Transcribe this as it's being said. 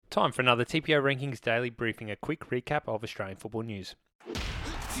Time for another TPO Rankings Daily Briefing, a quick recap of Australian football news.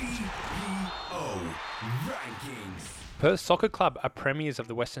 TPO Rankings. Perth Soccer Club are premiers of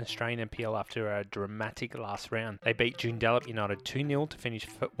the Western Australian NPL after a dramatic last round. They beat Joondalup United 2-0 to finish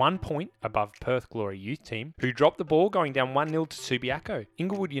 1 point above Perth Glory youth team, who dropped the ball going down 1-0 to Subiaco.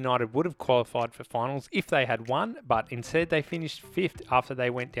 Inglewood United would have qualified for finals if they had won, but instead they finished 5th after they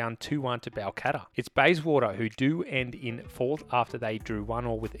went down 2-1 to Balcatta. It's Bayswater who do end in 4th after they drew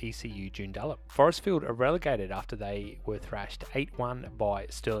 1-1 with ECU Joondalup. Forestfield are relegated after they were thrashed 8-1 by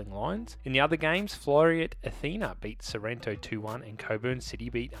Stirling Lions. In the other games, Floreat Athena beat Sorrento 2-1 and Coburn City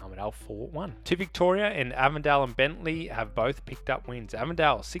beat Armidale 4-1. To Victoria and Avondale and Bentley have both picked up wins.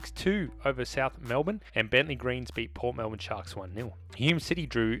 Avondale 6-2 over South Melbourne and Bentley Greens beat Port Melbourne Sharks 1-0. Hume City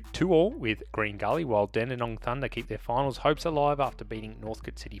drew 2-2 with Green Gully, while Dandenong Thunder keep their finals hopes alive after beating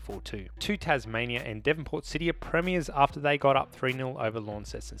Northcote City 4-2. To Tasmania and Devonport City are premiers after they got up 3-0 over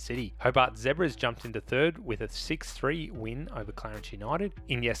Launceston City. Hobart Zebras jumped into third with a 6-3 win over Clarence United.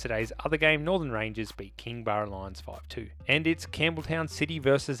 In yesterday's other game, Northern Rangers beat Kingborough Lions 5-2. And it's Campbelltown City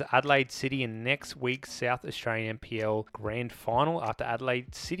versus Adelaide City in next week's South Australian NPL Grand Final after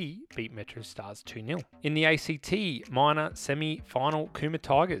Adelaide City beat Metro Stars 2-0. In the ACT minor semi-final, Cooma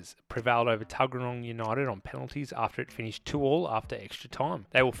Tigers prevailed over Tuggeranong United on penalties after it finished 2-2 after extra time.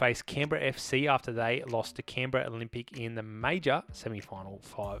 They will face Canberra FC after they lost to Canberra Olympic in the major semi-final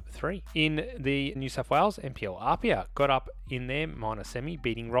 5-3. In the New South Wales NPL, Apia got up in their minor semi,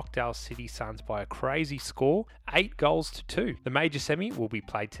 beating Rockdale City Suns by a crazy score, 8-2. The major semi will be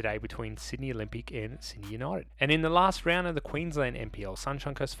played today between Sydney Olympic and Sydney United. And in the last round of the Queensland NPL,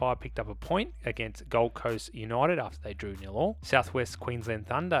 Sunshine Coast Fire picked up a point against Gold Coast United after they drew 0-0. Southwest Queensland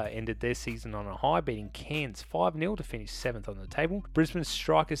Thunder ended their season on a high, beating Cairns 5-0 to finish 7th on the table. Brisbane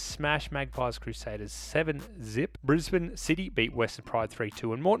Strikers smashed Magpies Crusaders 7-0. Brisbane City beat Western Pride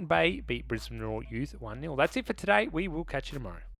 3-2 and Moreton Bay beat Brisbane Roar Youth 1-0. That's it for today. We will catch you tomorrow.